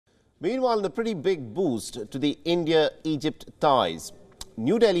Meanwhile, a pretty big boost to the India-Egypt ties.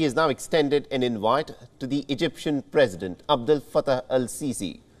 New Delhi has now extended an invite to the Egyptian President Abdel Fattah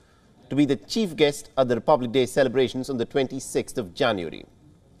El-Sisi to be the chief guest at the Republic Day celebrations on the 26th of January.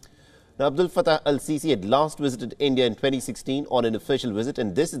 Now, Abdel Fattah El-Sisi had last visited India in 2016 on an official visit,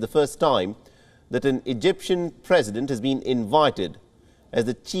 and this is the first time that an Egyptian president has been invited as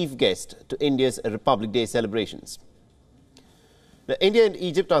the chief guest to India's Republic Day celebrations. Now, India and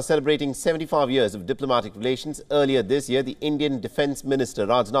Egypt are celebrating 75 years of diplomatic relations. Earlier this year, the Indian Defence Minister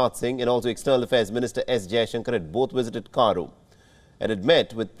Rajnath Singh and also External Affairs Minister S. Jaishankar had both visited Cairo and had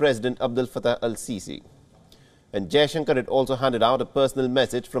met with President Abdel Fattah El-Sisi. And Jaishankar had also handed out a personal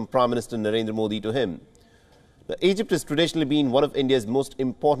message from Prime Minister Narendra Modi to him. Now, Egypt has traditionally been one of India's most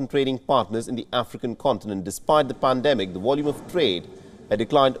important trading partners in the African continent. Despite the pandemic, the volume of trade had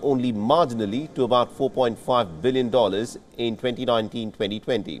declined only marginally to about $4.5 billion in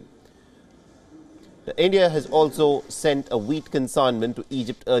 2019-2020. India has also sent a wheat consignment to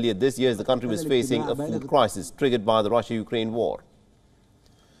Egypt earlier this year as the country was facing a food crisis triggered by the Russia-Ukraine war.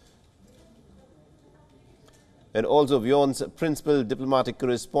 And also, WION's principal diplomatic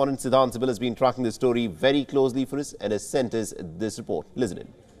correspondent Siddhant Sibil has been tracking the story very closely for us and has sent us this report. Listen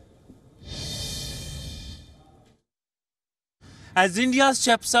in. As India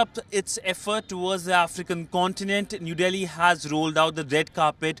steps up its effort towards the African continent, New Delhi has rolled out the red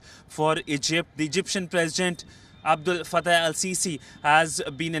carpet for Egypt. The Egyptian President Abdel Fattah El-Sisi has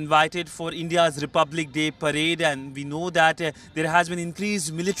been invited for India's Republic Day parade, and we know that there has been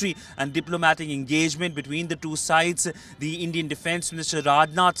increased military and diplomatic engagement between the two sides. The Indian Defence Minister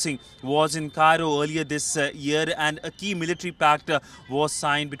Rajnath Singh was in Cairo earlier this year, and a key military pact was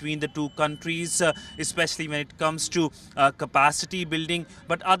signed between the two countries, especially when it comes to capacity building.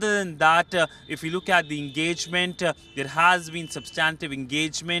 But other than that, if you look at the engagement, there has been substantive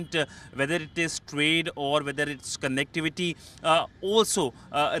engagement, whether it is trade or whether it's connectivity. Also,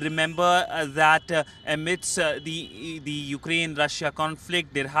 remember that amidst the Ukraine-Russia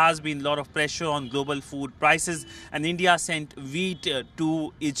conflict, there has been a lot of pressure on global food prices, and India sent wheat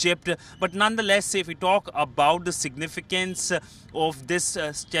to Egypt. But nonetheless, if we talk about the significance of this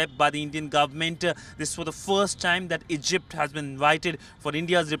step by the Indian government, this was the first time that Egypt has been invited for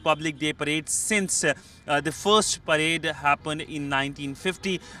India's Republic Day parade since the first parade happened in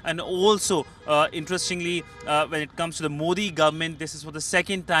 1950. And also, interestingly, when it comes to the Modi government, this is for the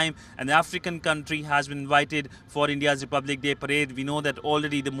second time an African country has been invited for India's Republic Day parade. We know that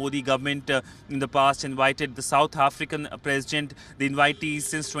already the Modi government in the past invited the South African president. The invitees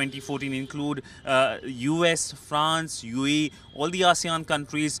since 2014 include US, France, UAE, all the ASEAN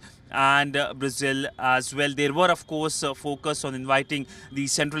countries, and Brazil as well. There were, of course, focus on inviting the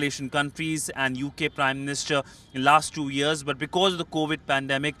Central Asian countries and UK Prime Minister in last 2 years, but because of the COVID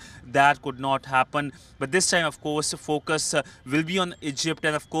pandemic, that could not happen. But this time, of course, focus will be on Egypt,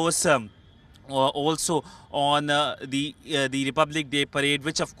 and of course also on the Republic Day parade,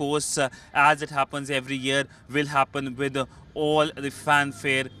 which of course, as it happens every year, will happen with all the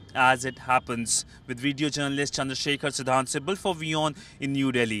fanfare as it happens. With video journalist Chandrasekhar Siddhant Sibil for WION in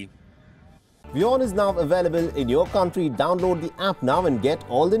New Delhi. WION is now available in your country. Download the app now and get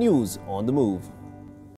all the news on the move.